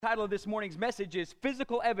Title of this morning's message is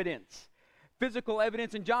Physical Evidence. Physical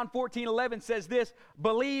evidence. And John 14:11 says this,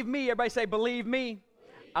 believe me. Everybody say, believe me.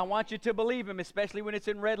 I want you to believe him, especially when it's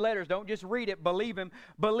in red letters. Don't just read it, believe him.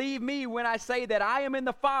 Believe me when I say that I am in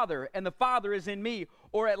the Father and the Father is in me,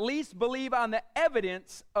 or at least believe on the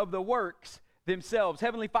evidence of the works themselves.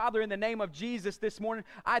 Heavenly Father, in the name of Jesus this morning,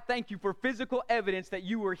 I thank you for physical evidence that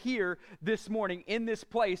you were here this morning in this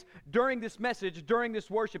place during this message, during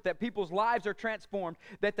this worship, that people's lives are transformed,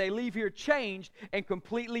 that they leave here changed and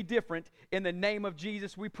completely different. In the name of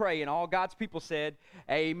Jesus we pray, and all God's people said,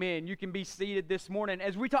 amen. You can be seated this morning.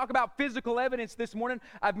 As we talk about physical evidence this morning,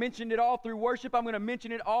 I've mentioned it all through worship. I'm going to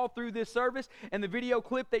mention it all through this service. And the video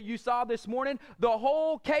clip that you saw this morning, the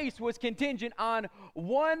whole case was contingent on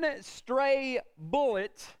one stray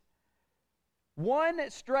bullet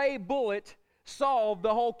solved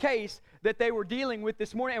the whole case that they were dealing with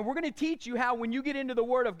this morning. And we're going to teach you how, when you get into the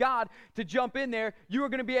Word of God, to jump in there, you are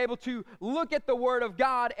going to be able to look at the Word of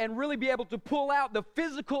God and really be able to pull out the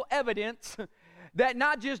physical evidence that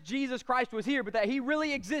not just Jesus Christ was here, but that He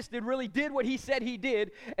really existed, really did what He said He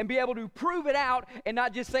did, and be able to prove it out and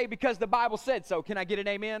not just say because the Bible said so. Can I get an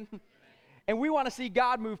amen? And we want to see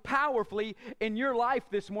God move powerfully in your life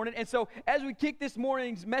this morning. And so as we kick this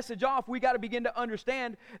morning's message off, we got to begin to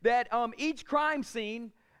understand that each crime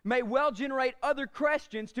scene may well generate other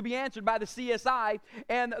questions to be answered by the CSI,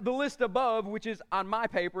 and the list above, which is on my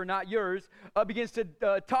paper, not yours, begins to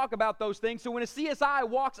talk about those things. So when a CSI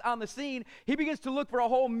walks on the scene, he begins to look for a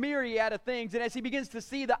whole myriad of things, and as he begins to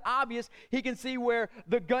see the obvious, he can see where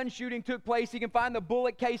the gun shooting took place, he can find the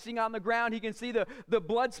bullet casing on the ground, he can see the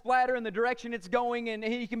blood splatter and the direction it's going, and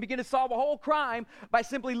he can begin to solve a whole crime by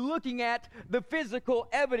simply looking at the physical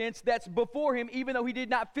evidence that's before him, even though he did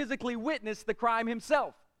not physically witness the crime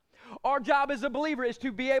himself. Our job as a believer is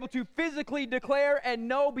to be able to physically declare and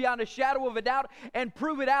know beyond a shadow of a doubt and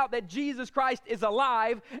prove it out that Jesus Christ is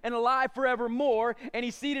alive and alive forevermore, and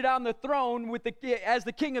He's seated on the throne as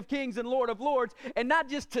the King of Kings and Lord of Lords, and not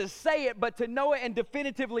just to say it, but to know it and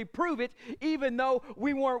definitively prove it, even though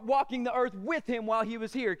we weren't walking the earth with Him while He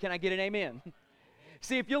was here. Can I get an amen?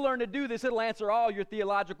 See, if you learn to do this, it'll answer all your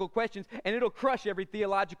theological questions, and it'll crush every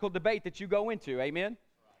theological debate that you go into. Amen?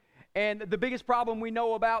 And the biggest problem we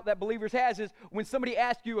know about that believers has is when somebody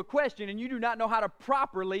asks you a question and you do not know how to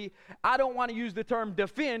properly, I don't want to use the term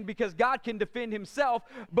defend because God can defend Himself,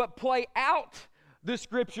 but play out the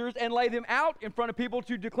Scriptures and lay them out in front of people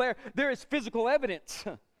to declare there is physical evidence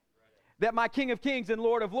that my King of Kings and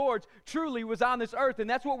Lord of Lords truly was on this earth. And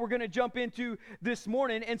that's what we're going to jump into this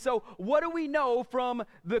morning. And so what do we know from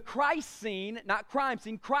the Christ scene, not crime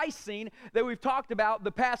scene, Christ scene that we've talked about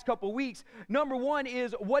the past couple weeks? Number one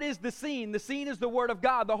is, what is the scene? The scene is the Word of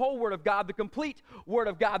God, the whole Word of God, the complete Word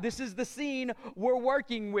of God. This is the scene we're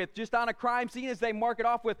working with. Just on a crime scene, as they mark it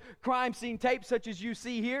off with crime scene tape, such as you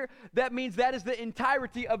see here, that means that is the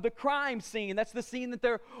entirety of the crime scene. That's the scene that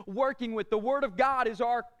they're working with. The Word of God is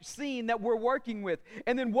our scene that we're working with.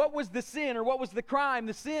 And then what was the sin, or what was the crime?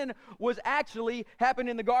 The sin was actually happened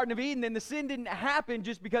in the Garden of Eden, and the sin didn't happen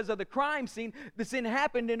just because of the crime scene. The sin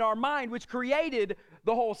happened in our mind, which created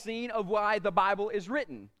the whole scene of why the Bible is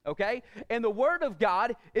written, okay? And the Word of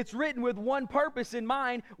God, it's written with one purpose in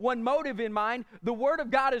mind, one motive in mind. The Word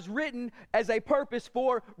of God is written as a purpose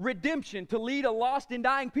for redemption, to lead a lost and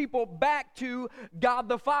dying people back to God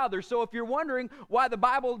the Father. So if you're wondering why the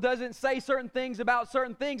Bible doesn't say certain things about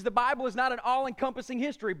certain things, the Bible is not an all-encompassing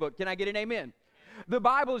history book. Can I get an amen? The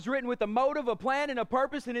Bible is written with a motive, a plan, and a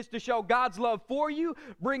purpose, and it's to show God's love for you,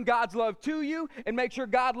 bring God's love to you, and make sure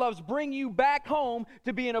God loves bring you back home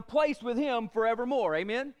to be in a place with Him forevermore.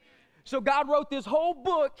 Amen? So God wrote this whole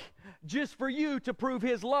book just for you to prove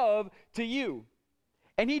His love to you.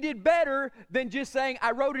 And He did better than just saying,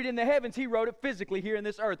 I wrote it in the heavens. He wrote it physically here in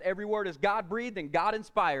this earth. Every word is God-breathed and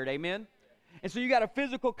God-inspired. Amen? And so you got a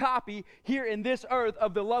physical copy here in this earth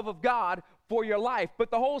of the love of God for your life.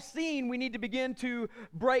 But the whole scene we need to begin to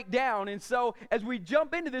break down. And so as we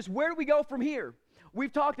jump into this, where do we go from here?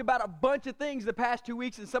 We've talked about a bunch of things the past 2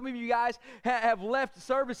 weeks, and some of you guys have left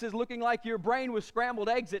services looking like your brain was scrambled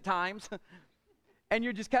eggs at times. And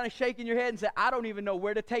you're just kind of shaking your head and say, I don't even know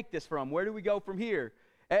where to take this from. Where do we go from here?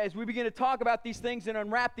 As we begin to talk about these things and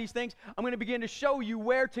unwrap these things, I'm going to begin to show you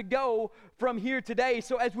where to go from here today.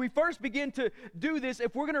 So as we first begin to do this,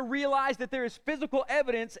 if we're going to realize that there is physical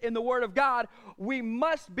evidence in the Word of God, we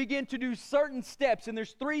must begin to do certain steps. And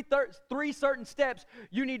there's three certain steps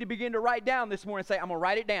you need to begin to write down this morning. Say, I'm going to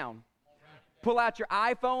write it down. Pull out your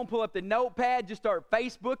iPhone, pull up the notepad, just start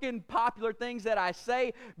Facebooking popular things that I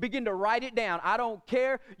say. Begin to write it down. I don't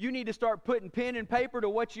care. You need to start putting pen and paper to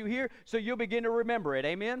what you hear so you'll begin to remember it.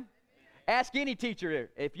 Amen? Ask any teacher.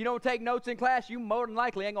 If you don't take notes in class, you more than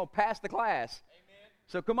likely ain't going to pass the class. Amen.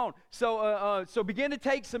 So come on. So begin to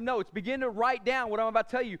take some notes. Begin to write down what I'm about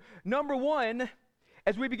to tell you. Number one,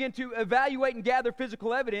 as we begin to evaluate and gather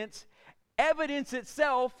physical evidence, evidence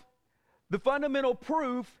itself, the fundamental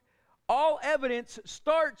proof, all evidence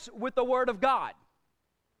starts with the Word of God.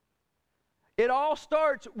 It all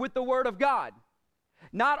starts with the Word of God.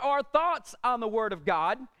 Not our thoughts on the Word of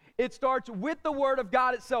God. It starts with the Word of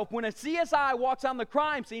God itself. When a CSI walks on the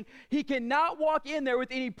crime scene, he cannot walk in there with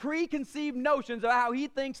any preconceived notions of how he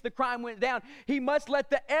thinks the crime went down. He must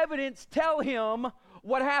let the evidence tell him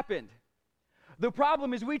what happened. The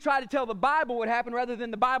problem is we try to tell the Bible what happened rather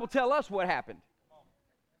than the Bible tell us what happened.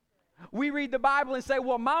 We read the Bible and say,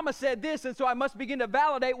 well, Mama said this, and so I must begin to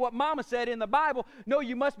validate what Mama said in the Bible. No,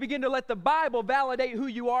 you must begin to let the Bible validate who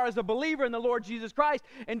you are as a believer in the Lord Jesus Christ,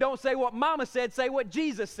 and don't say what Mama said, say what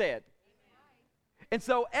Jesus said. And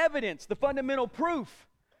so evidence, the fundamental proof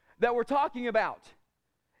that we're talking about,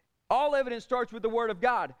 all evidence starts with the Word of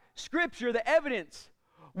God. Scripture, the evidence,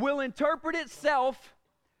 will interpret itself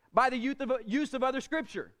by the use of other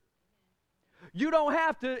Scripture. You don't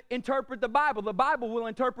have to interpret the Bible. The Bible will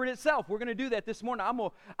interpret itself. We're going to do that this morning.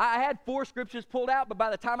 I had 4 scriptures pulled out, but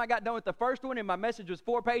by the time I got done with the first one and my message was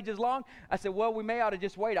 4 pages long, I said, well, we may ought to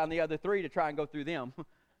just wait on the other 3 to try and go through them.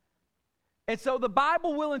 And so the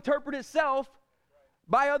Bible will interpret itself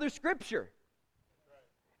by other Scripture.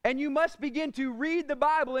 And you must begin to read the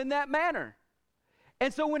Bible in that manner.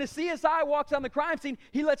 And so when a CSI walks on the crime scene,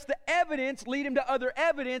 he lets the evidence lead him to other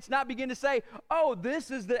evidence, not begin to say, oh, this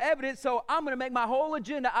is the evidence, so I'm going to make my whole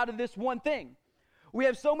agenda out of this one thing. We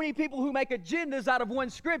have so many people who make agendas out of one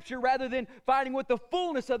Scripture rather than finding what the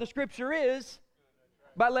fullness of the Scripture is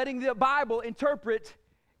by letting the Bible interpret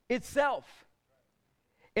itself.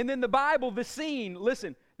 And then the Bible, the scene,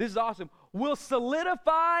 listen, this is awesome, will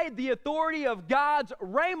solidify the authority of God's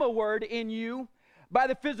Rhema word in you by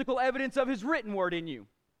the physical evidence of His written word in you.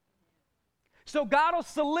 So God will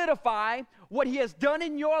solidify what He has done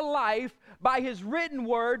in your life by His written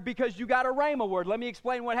word because you got a rhema word. Let me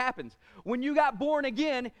explain what happens. When you got born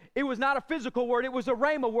again, it was not a physical word. It was a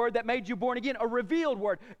rhema word that made you born again, a revealed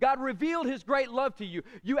word. God revealed His great love to you.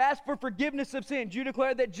 You asked for forgiveness of sins. You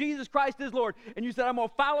declared that Jesus Christ is Lord. And you said, I'm going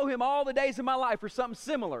to follow Him all the days of my life, or something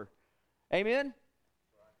similar. Amen?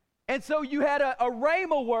 And so you had a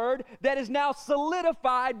rhema word that is now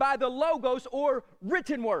solidified by the logos or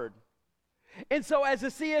written word. And so as a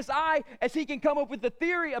CSI, as he can come up with the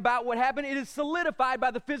theory about what happened, it is solidified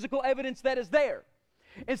by the physical evidence that is there.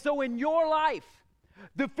 And so in your life,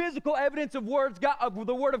 the physical evidence of the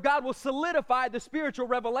Word of God will solidify the spiritual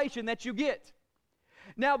revelation that you get.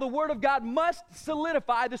 Now, the Word of God must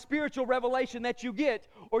solidify the spiritual revelation that you get,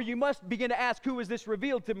 or you must begin to ask, who is this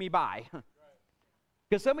revealed to me by?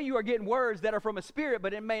 Because some of you are getting words that are from a spirit,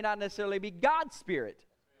 but it may not necessarily be God's spirit.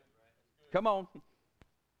 Come on.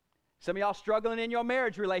 Some of y'all struggling in your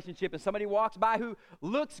marriage relationship, and somebody walks by who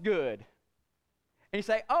looks good. And you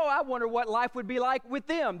say, oh, I wonder what life would be like with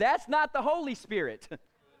them. That's not the Holy Spirit.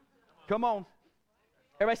 Come on.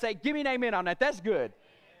 Everybody say, give me an amen on that. That's good.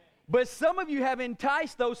 But some of you have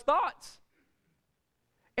enticed those thoughts.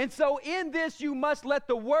 And so in this, you must let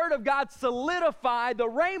the Word of God solidify the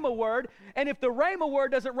Rhema word. And if the Rhema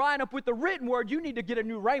word doesn't line up with the written word, you need to get a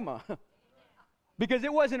new Rhema. Because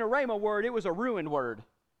it wasn't a Rhema word, it was a ruined word.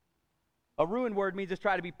 A ruined word means it's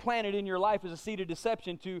trying to be planted in your life as a seed of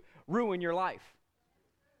deception to ruin your life.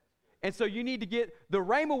 And so you need to get the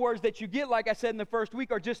Rhema words that you get, like I said in the first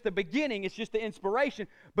week, are just the beginning. It's just the inspiration.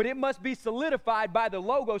 But it must be solidified by the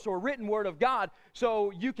logos or written word of God so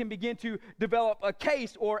you can begin to develop a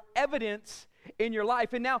case or evidence in your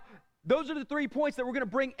life. And now, those are the 3 points that we're going to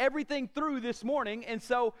bring everything through this morning. And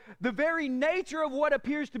so the very nature of what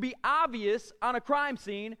appears to be obvious on a crime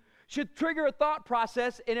scene should trigger a thought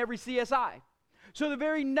process in every CSI. So the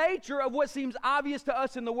very nature of what seems obvious to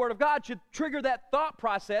us in the Word of God should trigger that thought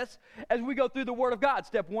process as we go through the Word of God.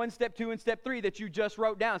 Step 1, Step 2, and Step 3 that you just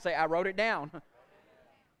wrote down. Say, I wrote it down.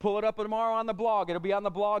 Pull it up tomorrow on the blog. It'll be on the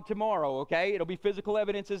blog tomorrow, okay? It'll be physical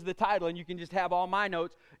evidence as the title, and you can just have all my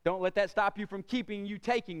notes. Don't let that stop you from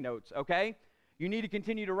taking notes, okay? You need to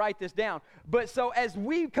continue to write this down. But so as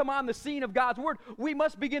we come on the scene of God's Word, we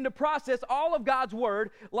must begin to process all of God's Word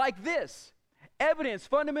like this. Evidence,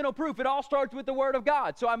 fundamental proof, it all starts with the Word of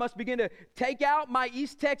God. So I must begin to take out my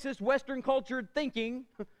East Texas Western cultured thinking.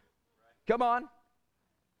 Come on.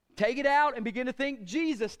 Take it out and begin to think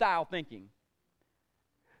Jesus-style thinking.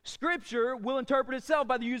 Scripture will interpret itself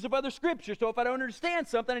by the use of other Scripture. So if I don't understand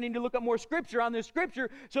something, I need to look up more Scripture on this Scripture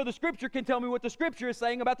so the Scripture can tell me what the Scripture is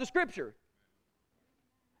saying about the Scripture.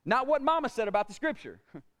 Not what Mama said about the Scripture.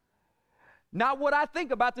 Not what I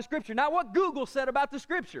think about the Scripture. Not what Google said about the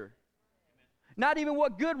Scripture. Not even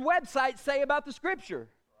what good websites say about the Scripture.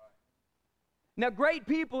 Now, great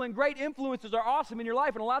people and great influences are awesome in your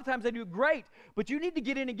life, and a lot of times they do great, but you need to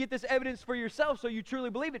get in and get this evidence for yourself so you truly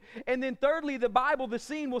believe it. And then thirdly, the Bible, the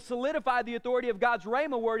scene, will solidify the authority of God's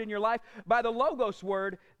Rhema word in your life by the Logos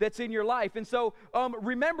word that's in your life. And so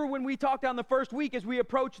remember when we talked on the first week as we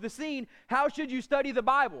approach the scene, how should you study the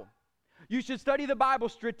Bible? You should study the Bible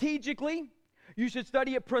strategically. You should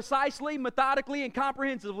study it precisely, methodically, and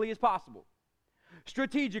comprehensively as possible.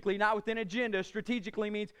 Strategically, not with an agenda.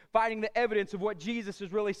 Strategically means finding the evidence of what Jesus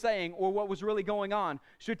is really saying or what was really going on.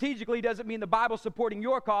 Strategically doesn't mean the Bible supporting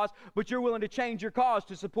your cause, but you're willing to change your cause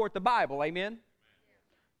to support the Bible. Amen?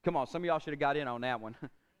 Come on, some of y'all should have got in on that one.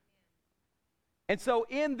 And so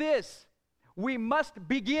in this, we must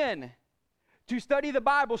begin to study the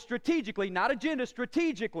Bible strategically, not agenda,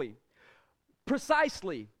 strategically,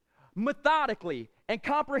 precisely, methodically, and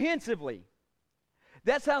comprehensively.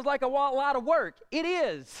 That sounds like a lot of work. It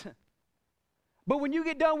is. But when you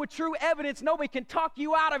get done with true evidence, nobody can talk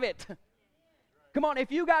you out of it. Come on,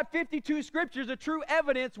 if you got 52 scriptures of true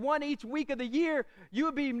evidence, one each week of the year, you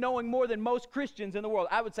would be knowing more than most Christians in the world.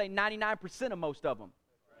 I would say 99% of most of them.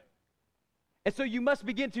 And so you must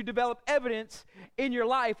begin to develop evidence in your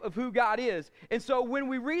life of who God is. And so when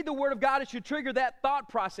we read the Word of God, it should trigger that thought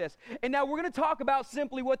process. And now we're going to talk about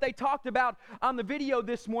simply what they talked about on the video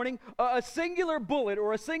this morning. A singular bullet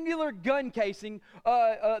or a singular gun casing,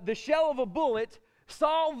 the shell of a bullet,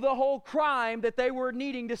 solved the whole crime that they were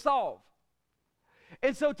needing to solve.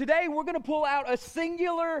 And so today we're going to pull out a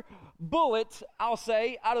singular bullet, I'll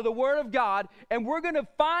say, out of the Word of God, and we're going to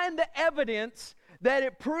find the evidence that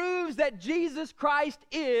it proves that Jesus Christ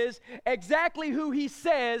is exactly who He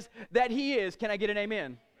says that He is. Can I get an amen?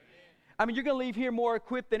 Amen. I mean, you're going to leave here more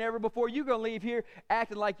equipped than ever before. You're going to leave here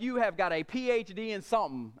acting like you have got a PhD in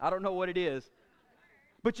something. I don't know what it is.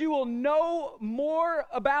 But you will know more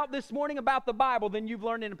about this morning about the Bible than you've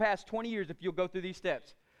learned in the past 20 years if you'll go through these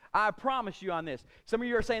steps. I promise you on this. Some of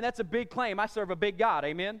you are saying, that's a big claim. I serve a big God.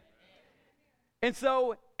 Amen? And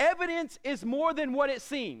so, evidence is more than what it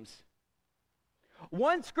seems.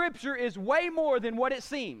 One scripture is way more than what it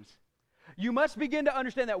seems. You must begin to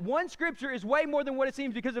understand that one scripture is way more than what it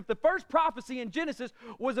seems, because if the first prophecy in Genesis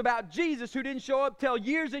was about Jesus who didn't show up till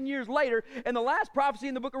years and years later, and the last prophecy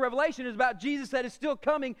in the book of Revelation is about Jesus that is still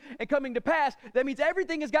coming and coming to pass, that means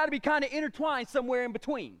everything has got to be kind of intertwined somewhere in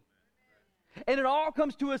between. And it all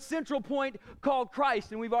comes to a central point called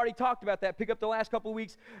Christ, and we've already talked about that. Pick up the last couple of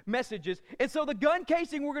weeks' messages. And so the gun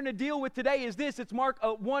casing we're going to deal with today is this. It's Mark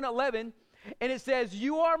 1:11. And it says,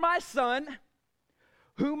 "You are my son,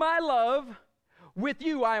 whom I love. With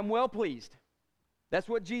you I am well pleased." That's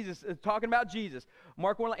what Jesus is talking about. Jesus.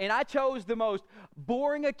 Mark 1. And I chose the most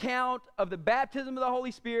boring account of the baptism of the Holy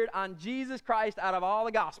Spirit on Jesus Christ out of all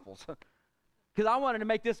the Gospels, because I wanted to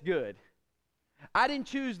make this good. I didn't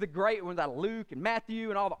choose the great ones out of Luke and Matthew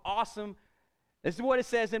and all the awesome. This is what it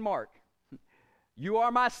says in Mark. "You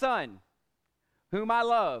are my son, whom I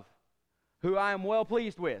love, who I am well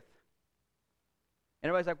pleased with." And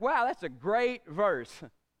everybody's like, wow, that's a great verse.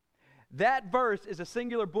 That verse is a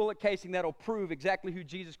singular bullet casing that'll prove exactly who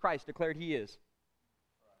Jesus Christ declared He is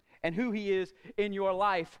and who He is in your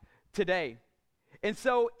life today. And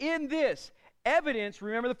so in this, evidence,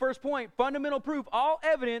 remember the first point, fundamental proof, all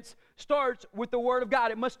evidence starts with the Word of God.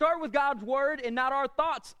 It must start with God's Word and not our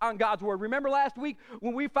thoughts on God's Word. Remember last week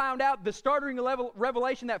when we found out the startling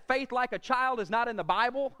revelation that faith like a child is not in the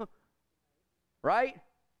Bible? Right?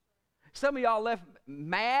 Some of y'all left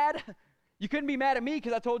mad. You couldn't be mad at me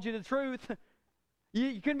because I told you the truth.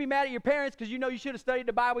 You couldn't be mad at your parents because you know you should have studied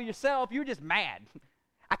the Bible yourself. You were just mad.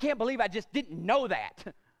 I can't believe I just didn't know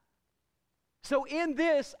that. So in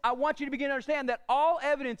this, I want you to begin to understand that all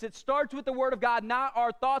evidence, it starts with the Word of God, not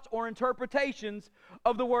our thoughts or interpretations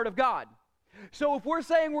of the Word of God. So if we're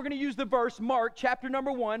saying we're going to use the verse, Mark chapter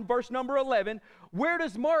number 1, verse number 11, where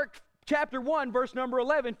does Mark chapter 1, verse number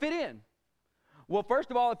 11 fit in? Well,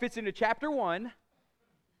 first of all, it fits into chapter 1,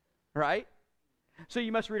 right? So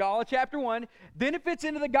you must read all of chapter 1. Then it fits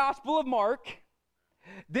into the Gospel of Mark.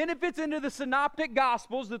 Then it fits into the Synoptic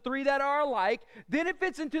Gospels, the three that are alike. Then it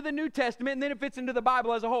fits into the New Testament, and then it fits into the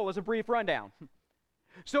Bible as a whole, as a brief rundown.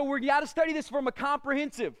 So we got to study this from a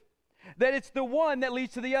comprehensive, that it's the one that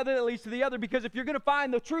leads to the other, that leads to the other, because if you're going to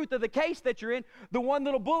find the truth of the case that you're in, the one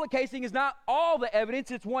little bullet casing is not all the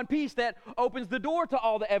evidence, it's one piece that opens the door to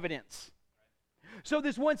all the evidence. So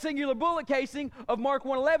this one singular bullet casing of Mark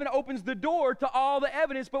 1:11 opens the door to all the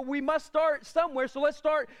evidence, but we must start somewhere. So let's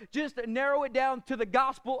start, just narrow it down to the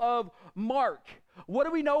Gospel of Mark. What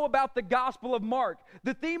do we know about the Gospel of Mark?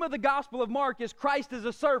 The theme of the Gospel of Mark is Christ is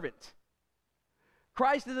a servant.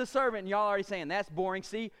 Christ is a servant, and y'all already saying, that's boring.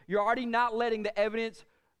 See, you're already not letting the evidence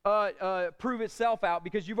prove itself out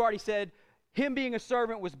because you've already said him being a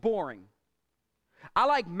servant was boring. I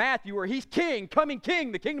like Matthew where he's king, coming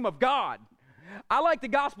king, the kingdom of God. I like the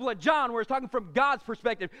Gospel of John where it's talking from God's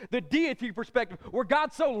perspective, the deity perspective, where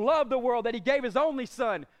God so loved the world that he gave his only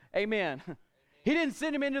son. Amen. He didn't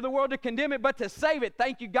send him into the world to condemn it, but to save it.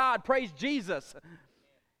 Thank you, God. Praise Jesus.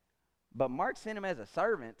 But Mark sent him as a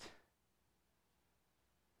servant.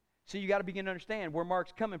 So you got to begin to understand where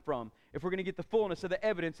Mark's coming from if we're going to get the fullness of the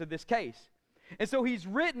evidence of this case. And so he's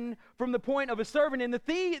written from the point of a servant. And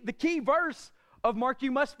the key verse of Mark,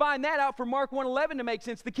 you must find that out for Mark 1:11 to make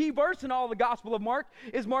sense. The key verse in all the Gospel of Mark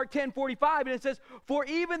is Mark 10:45, and it says, "For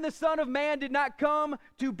even the Son of Man did not come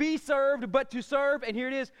to be served, but to serve," and here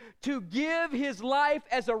it is, "to give his life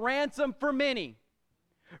as a ransom for many."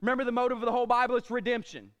 Remember the motive of the whole Bible? It's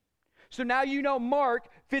redemption. So now you know Mark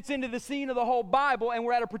fits into the scene of the whole Bible, and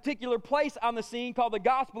we're at a particular place on the scene called the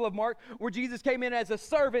Gospel of Mark, where Jesus came in as a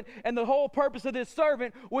servant, and the whole purpose of this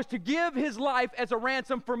servant was to give his life as a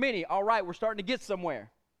ransom for many. All right, we're starting to get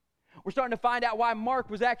somewhere. We're starting to find out why Mark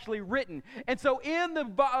was actually written. And so in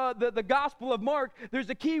the Gospel of Mark, there's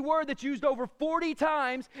a key word that's used over 40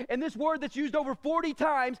 times, and this word that's used over 40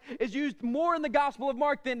 times is used more in the Gospel of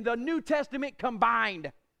Mark than the New Testament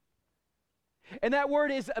combined. And that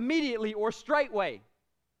word is immediately or straightway.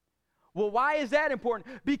 Well, why is that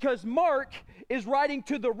important? Because Mark is writing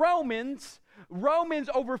to the Romans. Romans,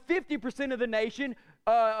 over 50% of the nation,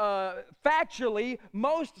 factually,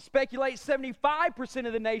 most speculate 75%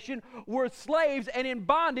 of the nation were slaves and in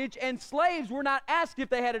bondage, and slaves were not asked if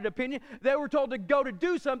they had an opinion. They were told to go to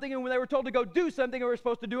do something, and when they were told to go do something, they were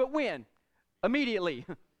supposed to do it when? Immediately.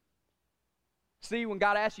 See, when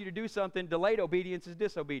God asks you to do something, delayed obedience is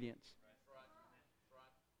disobedience.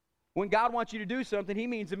 When God wants you to do something, he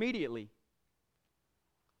means immediately.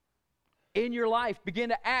 In your life, begin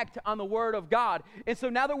to act on the word of God. And so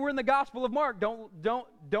now that we're in the Gospel of Mark, don't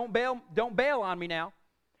bail on me now.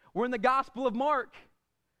 We're in the Gospel of Mark,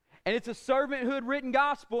 and it's a servanthood written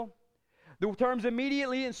gospel. The terms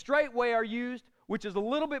immediately and straightway are used, which is a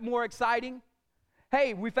little bit more exciting.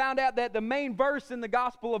 Hey, we found out that the main verse in the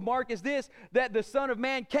Gospel of Mark is this, that the Son of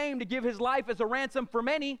Man came to give his life as a ransom for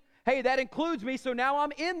many. Hey, that includes me, so now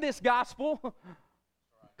I'm in this gospel.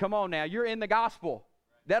 Come on now, you're in the gospel.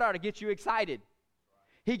 That ought to get you excited.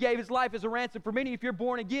 He gave his life as a ransom for many. If you're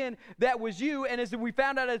born again, that was you. And as we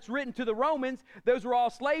found out it's written to the Romans, those were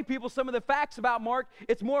all slave people. Some of the facts about Mark,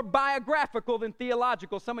 it's more biographical than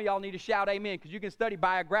theological. Some of y'all need to shout amen, because you can study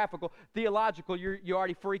biographical. Theological, you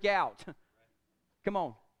already freak out. Come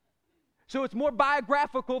on. So it's more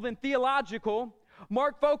biographical than theological.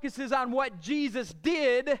 Mark focuses on what Jesus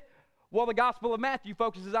did, while the Gospel of Matthew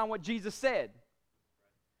focuses on what Jesus said.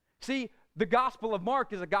 See, the Gospel of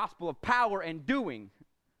Mark is a gospel of power and doing.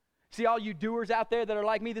 See, all you doers out there that are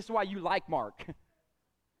like me, this is why you like Mark.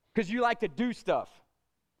 Because you like to do stuff.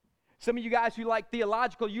 Some of you guys who like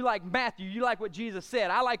theological, you like Matthew, you like what Jesus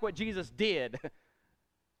said. I like what Jesus did.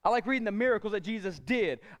 I like reading the miracles that Jesus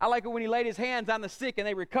did. I like it when he laid his hands on the sick and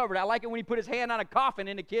they recovered. I like it when he put his hand on a coffin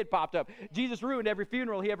and a kid popped up. Jesus ruined every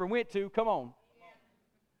funeral he ever went to. Come on.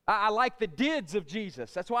 I like the dids of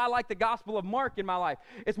Jesus. That's why I like the Gospel of Mark in my life.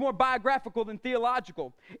 It's more biographical than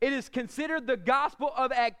theological. It is considered the gospel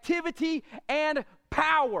of activity and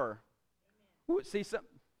power. Ooh, see,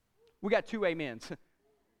 we got two amens.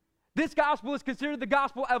 This gospel is considered the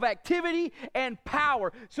gospel of activity and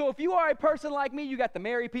power. So if you are a person like me, you got the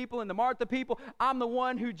Mary people and the Martha people. I'm the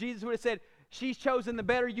one who Jesus would have said, she's chosen the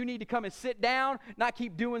better. You need to come and sit down, not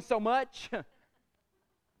keep doing so much.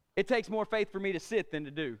 It takes more faith for me to sit than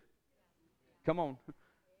to do. Come on.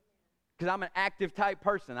 Because I'm an active type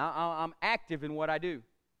person. I'm active in what I do.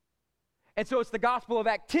 And so it's the gospel of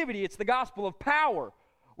activity. It's the gospel of power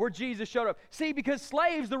where Jesus showed up. See, because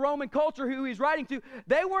slaves, the Roman culture who he's writing to,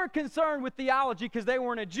 they weren't concerned with theology because they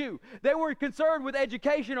weren't a Jew. They weren't concerned with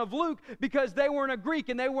education of Luke because they weren't a Greek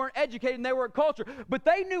and they weren't educated and they weren't culture. But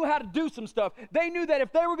they knew how to do some stuff. They knew that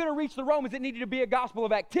if they were going to reach the Romans, it needed to be a gospel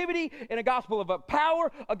of activity and a gospel of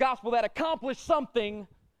power, a gospel that accomplished something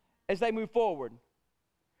as they move forward.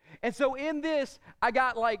 And so in this, I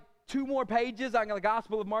got like 2 more pages on the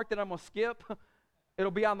Gospel of Mark that I'm going to skip. It'll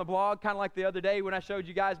be on the blog, kind of like the other day when I showed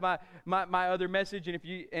you guys my other message.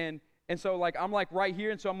 And so like I'm like right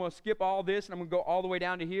here, and so I'm going to skip all this, and I'm going to go all the way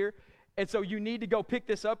down to here. And so you need to go pick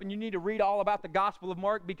this up, and you need to read all about the Gospel of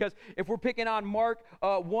Mark, because if we're picking on Mark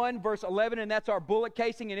 1, verse 11, and that's our bullet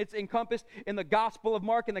casing, and it's encompassed in the Gospel of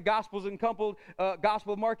Mark, and the Gospel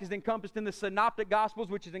of Mark is encompassed in the Synoptic Gospels,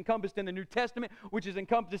 which is encompassed in the New Testament, which is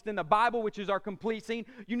encompassed in the Bible, which is our complete scene.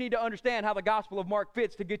 You need to understand how the Gospel of Mark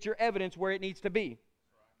fits to get your evidence where it needs to be.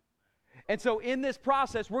 And so in this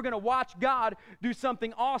process, we're going to watch God do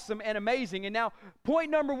something awesome and amazing. And now,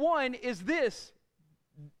 point number one is this.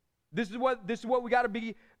 This is what we got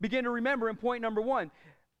to begin to remember in point number one.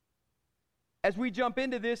 As we jump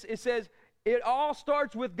into this, it says, it all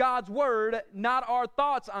starts with God's Word, not our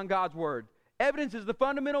thoughts on God's Word. Evidence is the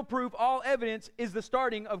fundamental proof. All evidence is the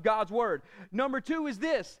starting of God's Word. Number two is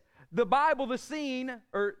this. The Bible,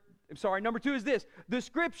 number two is this. The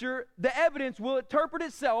Scripture, the evidence will interpret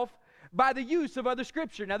itself by the use of other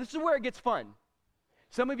Scripture. Now, this is where it gets fun.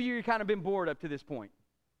 Some of you have kind of been bored up to this point.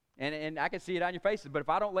 And I can see it on your faces, but if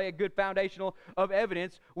I don't lay a good foundational of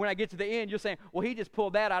evidence, when I get to the end, you're saying, well, he just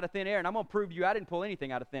pulled that out of thin air, and I'm going to prove to you I didn't pull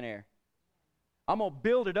anything out of thin air. I'm going to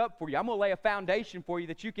build it up for you. I'm going to lay a foundation for you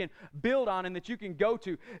that you can build on and that you can go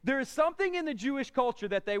to. There is something in the Jewish culture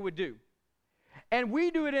that they would do. And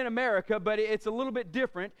we do it in America, but it's a little bit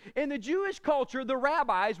different. In the Jewish culture, the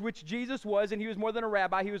rabbis, which Jesus was, and he was more than a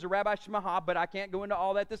rabbi. He was a Rabbi Shemahah, but I can't go into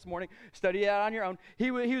all that this morning. Study that on your own. He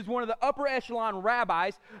was one of the upper echelon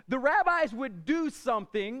rabbis. The rabbis would do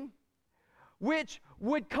something which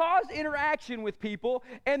would cause interaction with people,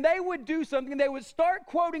 and they would do something. They would start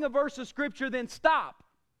quoting a verse of Scripture, then stop.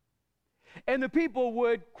 And the people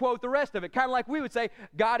would quote the rest of it, kind of like we would say,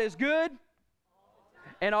 God is good,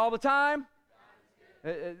 and all the time.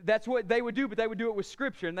 That's what they would do, but they would do it with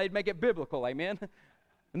Scripture, and they'd make it biblical, amen?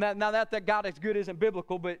 And now that God is good isn't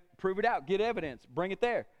biblical, but prove it out, get evidence, bring it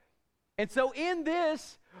there. And so in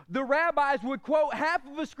this, the rabbis would quote half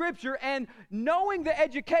of a Scripture, and knowing the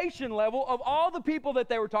education level of all the people that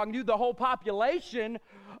they were talking to, the whole population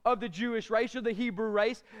of the Jewish race or the Hebrew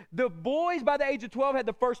race, the boys by the age of 12 had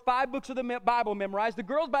the first 5 books of the Bible memorized. The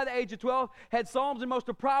girls by the age of 12 had Psalms and most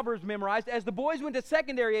of Proverbs memorized. As the boys went to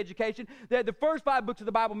secondary education, they had the first 5 books of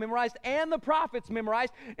the Bible memorized and the prophets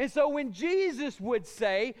memorized. And so when Jesus would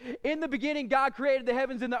say, in the beginning God created the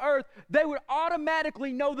heavens and the earth, they would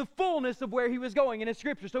automatically know the fullness of where he was going in his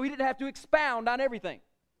Scripture. So he didn't have to expound on everything.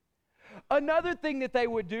 Another thing that they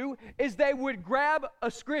would do is they would grab a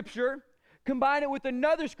Scripture, combine it with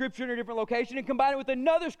another Scripture in a different location, and combine it with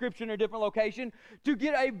another Scripture in a different location to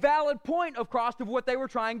get a valid point across of what they were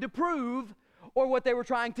trying to prove or what they were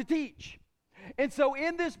trying to teach. And so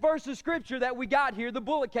in this verse of Scripture that we got here, the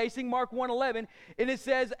bullet casing, Mark 1:11, and it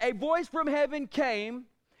says, a voice from heaven came,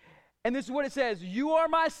 and this is what it says, you are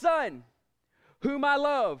my Son, whom I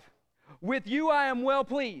love. With you I am well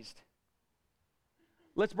pleased.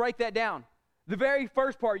 Let's break that down. The very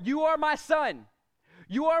first part, you are my Son.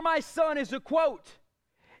 You are my Son is a quote.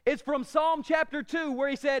 It's from Psalm chapter 2 where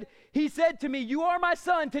he said to me, you are my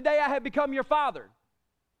Son, today I have become your Father.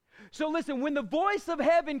 So listen, when the voice of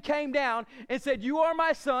heaven came down and said, you are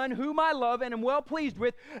my Son, whom I love and am well pleased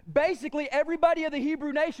with, basically everybody of the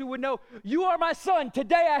Hebrew nation would know, you are my Son,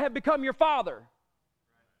 today I have become your Father.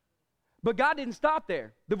 But God didn't stop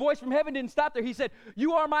there. The voice from heaven didn't stop there. He said,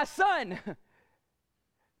 you are my Son.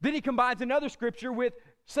 Then he combines another Scripture with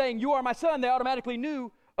saying, you are my Son. They automatically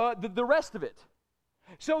knew the rest of it.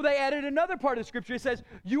 So they added another part of the Scripture. It says,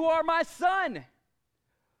 you are my Son,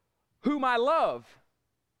 whom I love.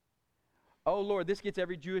 Oh, Lord, this gets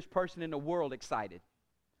every Jewish person in the world excited.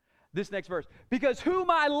 This next verse. Because whom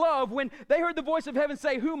I love, when they heard the voice of heaven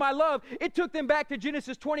say, whom I love, it took them back to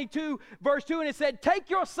Genesis 22, verse 2, and it said, take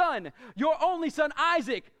your son, your only son,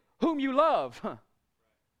 Isaac, whom you love.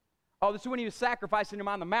 Oh, this is when he was sacrificing him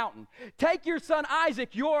on the mountain. Take your son,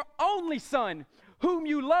 Isaac, your only son, whom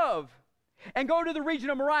you love, and go to the region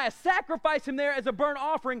of Moriah. Sacrifice him there as a burnt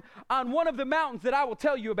offering on one of the mountains that I will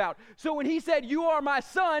tell you about. So when he said, you are my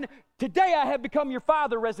Son, today I have become your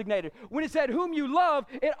Father, resignated. When it said, whom you love,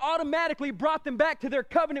 it automatically brought them back to their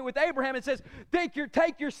covenant with Abraham. It says, take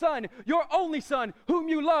your son, your only son, whom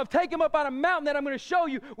you love. Take him up on a mountain that I'm going to show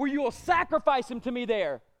you where you will sacrifice him to me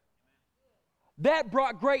there. That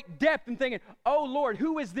brought great depth in thinking, oh Lord,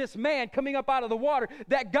 who is this man coming up out of the water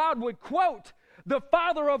that God would quote? The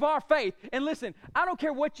father of our faith. And listen, I don't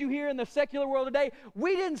care what you hear in the secular world today.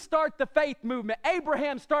 We didn't start the faith movement.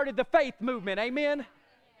 Abraham started the faith movement. Amen?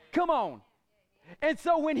 Come on. And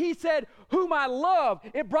so when he said, whom I love,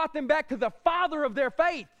 it brought them back to the father of their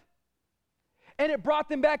faith. And it brought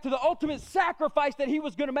them back to the ultimate sacrifice that he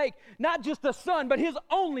was going to make. Not just a son, but his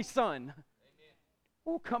only son.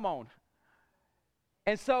 Oh, come on.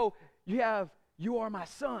 And so you have, you are my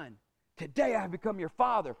son. Today I have become your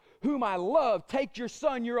Father. whom I love. Take your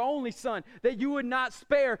son, your only son, that you would not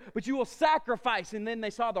spare, but you will sacrifice. And then they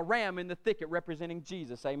saw the ram in the thicket representing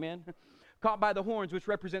Jesus, amen. Caught by the horns, which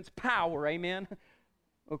represents power, amen.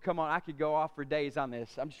 Oh, come on, I could go off for days on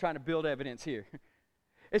this. I'm just trying to build evidence here.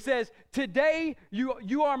 It says, today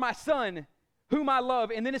you are my son, whom I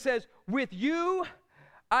love. And then it says, with you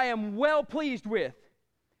I am well pleased with.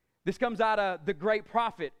 This comes out of the great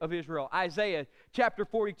prophet of Israel, Isaiah chapter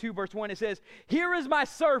 42, verse 1. It says, here is my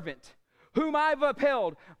servant, whom I've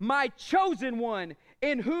upheld, my chosen one,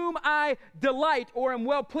 in whom I delight or am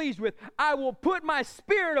well pleased with. I will put my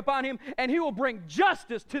spirit upon him, and he will bring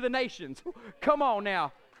justice to the nations. Come on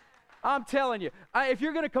now. I'm telling you, if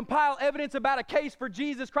you're going to compile evidence about a case for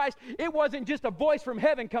Jesus Christ, it wasn't just a voice from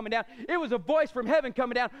heaven coming down. It was a voice from heaven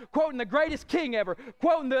coming down, quoting the greatest king ever,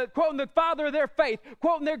 quoting the father of their faith,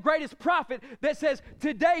 quoting their greatest prophet that says,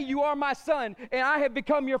 today you are my son, and I have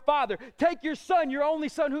become your father. Take your son, your only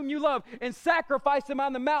son whom you love, and sacrifice him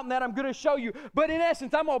on the mountain that I'm going to show you. But in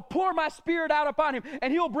essence, I'm going to pour my spirit out upon him,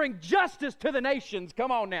 and he'll bring justice to the nations. Come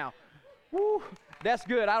on now. Woo, that's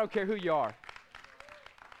good. I don't care who you are.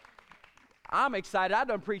 I'm excited.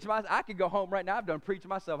 I could go home right now. I've done preached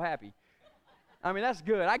myself happy. I mean, that's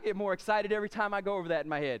good. I get more excited every time I go over that in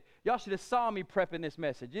my head. Y'all should have saw me prepping this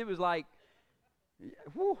message. It was like,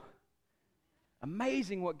 whew,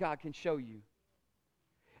 amazing what God can show you.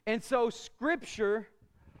 And so Scripture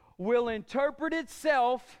will interpret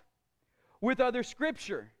itself with other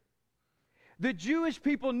Scripture. The Jewish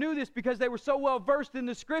people knew this because they were so well versed in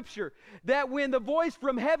the Scripture that when the voice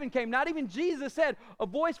from heaven came, not even Jesus said, a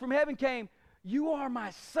voice from heaven came, you are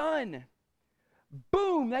my son.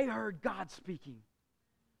 Boom, they heard God speaking.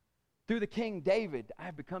 Through the King David, I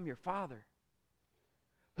have become your father,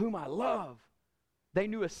 whom I love. They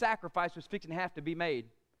knew a sacrifice was fixing to have to be made.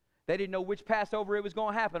 They didn't know which Passover it was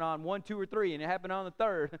going to happen on, 1, 2, or 3, and it happened on the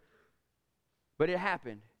 3rd. But it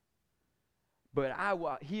happened. But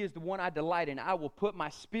he is the one I delight in. I will put my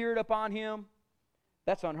spirit upon him.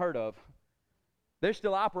 That's unheard of. They're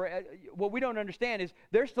still operating. What we don't understand is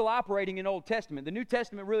they're still operating in Old Testament. The New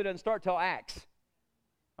Testament really doesn't start till Acts.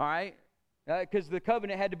 All right? Because the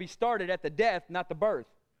covenant had to be started at the death, not the birth.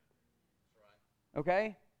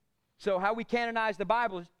 Okay? So how we canonize the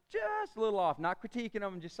Bible is just a little off. Not critiquing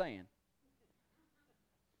them, I'm just saying.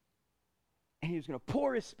 And he was going to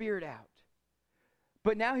pour his spirit out.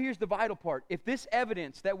 But now here's the vital part. If this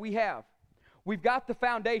evidence that we have, we've got the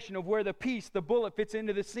foundation of where the piece, the bullet, fits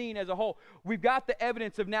into the scene as a whole. We've got the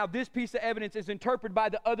evidence of now this piece of evidence is interpreted by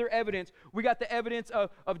the other evidence. We got the evidence of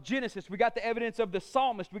Genesis. We got the evidence of the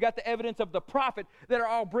psalmist. We got the evidence of the prophet that are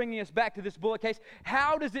all bringing us back to this bullet case.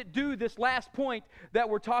 How does it do this last point that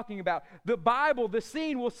we're talking about? The Bible, the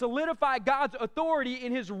scene, will solidify God's authority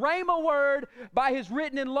in his Rhema word by his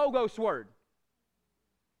written and Logos word.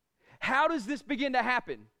 How does this begin to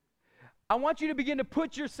happen? I want you to begin to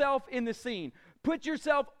put yourself in the scene. Put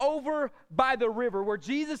yourself over by the river where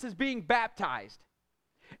Jesus is being baptized.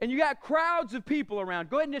 And you got crowds of people around.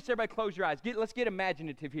 Go ahead and just everybody close your eyes. Let's get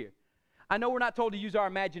imaginative here. I know we're not told to use our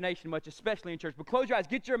imagination much, especially in church, but close your eyes.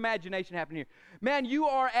 Get your imagination happening here. Man, you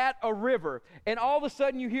are at a river, and all of a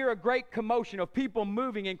sudden you hear a great commotion of people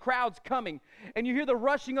moving and crowds coming, and you hear the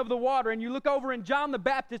rushing of the water, and you look over, and John the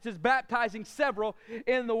Baptist is baptizing several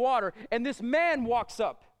in the water, and this man walks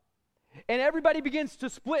up. And everybody begins to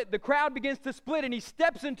split. The crowd begins to split, and he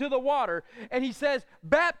steps into the water, and he says,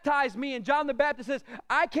 baptize me. And John the Baptist says,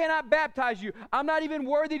 I cannot baptize you. I'm not even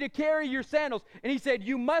worthy to carry your sandals. And he said,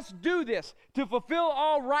 you must do this to fulfill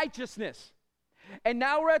all righteousness. And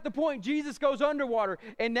now we're at the point Jesus goes underwater,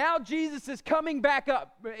 and now Jesus is coming back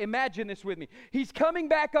up. Imagine this with me. He's coming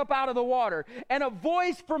back up out of the water, and a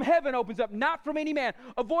voice from heaven opens up, not from any man.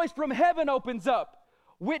 A voice from heaven opens up.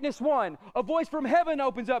 Witness 1, a voice from heaven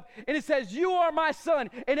opens up, and it says, you are my son.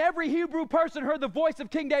 And every Hebrew person heard the voice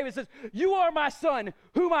of King David. It says, you are my son,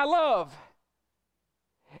 whom I love.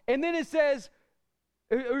 And then it says,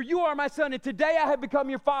 you are my son, and today I have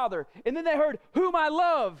become your father. And then they heard, whom I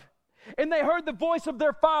love. And they heard the voice of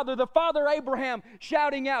their father, the father Abraham,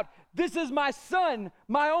 shouting out, this is my son,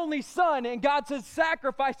 my only son. And God says,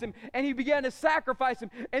 sacrifice him. And he began to sacrifice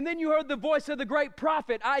him. And then you heard the voice of the great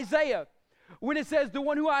prophet, Isaiah. When it says, the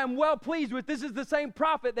one who I am well pleased with, this is the same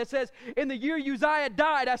prophet that says, in the year Uzziah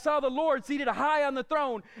died, I saw the Lord seated high on the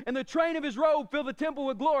throne, and the train of his robe filled the temple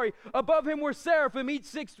with glory. Above him were seraphim, each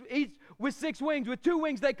with 6 wings. With 2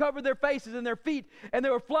 wings they covered their faces and their feet, and they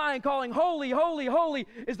were flying, calling, holy, holy, holy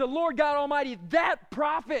is the Lord God Almighty. That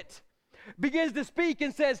prophet begins to speak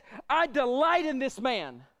and says, I delight in this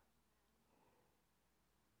man.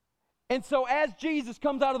 And so as Jesus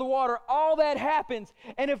comes out of the water, all that happens.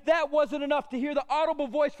 And if that wasn't enough to hear the audible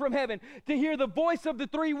voice from heaven, to hear the voice of the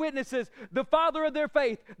three witnesses, the father of their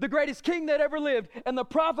faith, the greatest king that ever lived, and the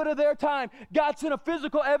prophet of their time, God sent a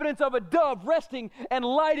physical evidence of a dove resting and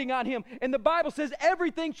lighting on him. And the Bible says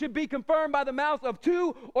everything should be confirmed by the mouth of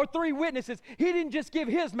 2 or 3 witnesses. He didn't just give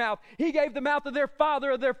his mouth. He gave the mouth of their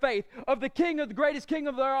father of their faith, of the king of the greatest king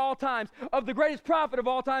of their all times, of the greatest prophet of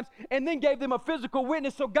all times, and then gave them a physical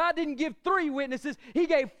witness. So God didn't give 3 witnesses. He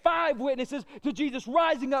gave 5 witnesses to Jesus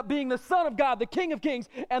rising up, being the Son of God, the King of Kings,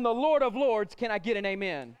 and the Lord of Lords. Can I get an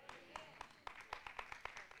amen?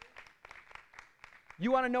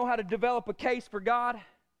 You want to know how to develop a case for God?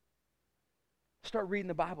 Start reading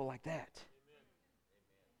the Bible like that.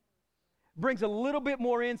 Brings a little bit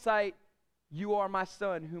more insight. You are my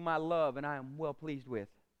son whom I love and I am well pleased with.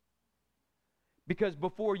 Because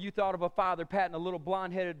before you thought of a father patting a little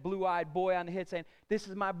blonde-headed, blue-eyed boy on the head saying, this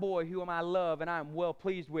is my boy whom I love and I am well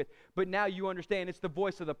pleased with. But now you understand it's the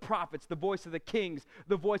voice of the prophets, the voice of the kings,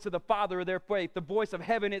 the voice of the father of their faith, the voice of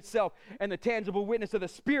heaven itself, and the tangible witness of the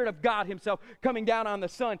Spirit of God himself coming down on the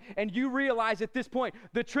Son. And you realize at this point,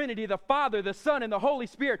 the Trinity, the Father, the Son, and the Holy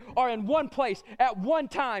Spirit are in one place, at one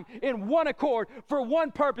time, in one accord, for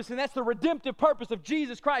one purpose, and that's the redemptive purpose of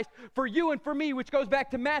Jesus Christ for you and for me, which goes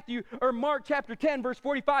back to Matthew, or Mark chapter 10, verse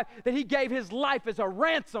 45, that he gave his life as a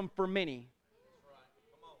ransom for many.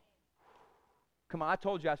 Come on, I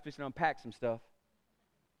told you I was fixing to unpack some stuff.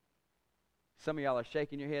 Some of y'all are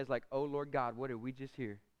shaking your heads like, oh, Lord God, what did we just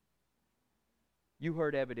hear? You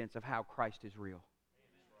heard evidence of how Christ is real,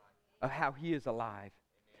 of how he is alive,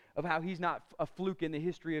 of how he's not a fluke in the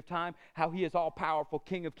history of time, how he is all-powerful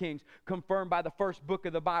King of Kings, confirmed by the first book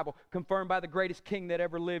of the Bible, confirmed by the greatest king that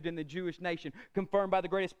ever lived in the Jewish nation, confirmed by the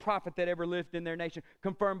greatest prophet that ever lived in their nation,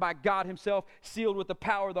 confirmed by God himself, sealed with the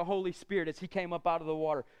power of the Holy Spirit as he came up out of the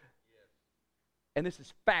water. And this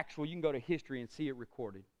is factual. You can go to history and see it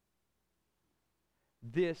recorded.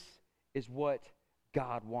 This is what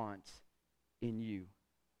God wants in you.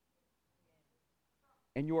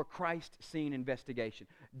 And your Christ-seen investigation.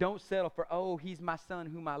 Don't settle for, oh, he's my son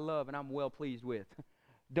whom I love and I'm well pleased with.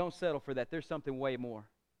 Don't settle for that. There's something way more.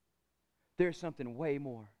 There's something way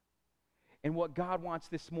more. And what God wants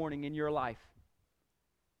this morning in your life,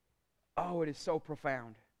 oh, it is so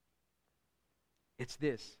profound. It's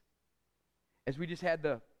this. As we just had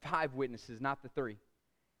the 5 witnesses, not the 3.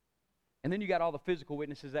 And then you got all the physical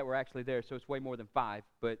witnesses that were actually there, so it's way more than 5,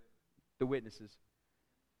 but the witnesses.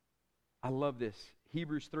 I love this.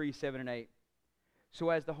 Hebrews 3, 7, and 8.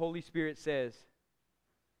 So as the Holy Spirit says,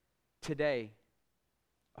 today,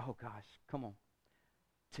 oh gosh, come on.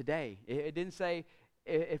 Today. It didn't say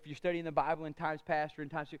if you're studying the Bible in times past or in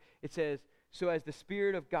times future. It says, so as the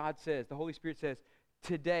Spirit of God says, the Holy Spirit says,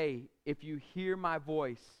 today, if you hear my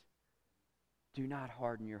voice, do not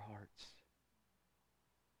harden your hearts.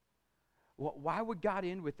 Well, why would God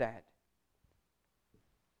end with that?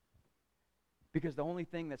 Because the only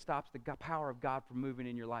thing that stops the power of God from moving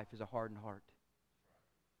in your life is a hardened heart.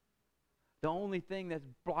 The only thing that's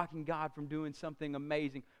blocking God from doing something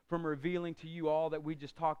amazing, from revealing to you all that we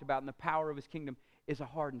just talked about in the power of his kingdom, is a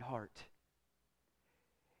hardened heart.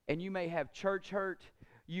 And you may have church hurt,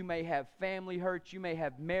 you may have family hurt, you may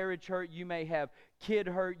have marriage hurt, you may have kid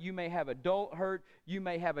hurt, you may have adult hurt, you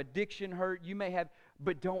may have addiction hurt,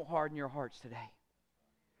 but don't harden your hearts today.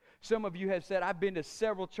 Some of you have said, I've been to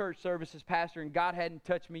several church services, Pastor, and God hadn't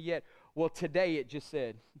touched me yet. Well, today it just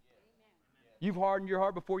said. You've hardened your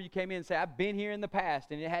heart before you came in and said, I've been here in the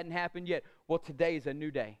past and it hadn't happened yet. Well, today is a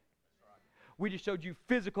new day. We just showed you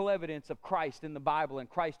physical evidence of Christ in the Bible and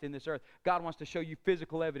Christ in this earth. God wants to show you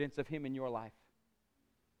physical evidence of him in your life.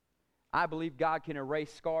 I believe God can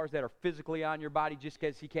erase scars that are physically on your body just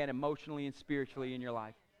as he can emotionally and spiritually in your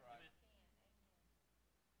life.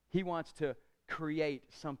 He wants to create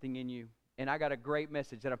something in you. And I got a great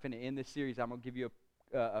message that I'm going to end this series. I'm going to give you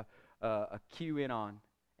a cue in on.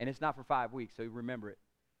 And it's not for 5 weeks, so remember it.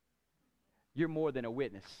 You're more than a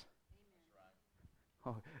witness.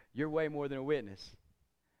 Oh, you're way more than a witness.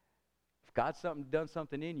 If God's done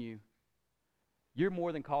something in you, you're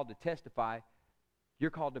more than called to testify. You're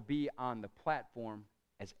called to be on the platform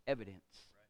as evidence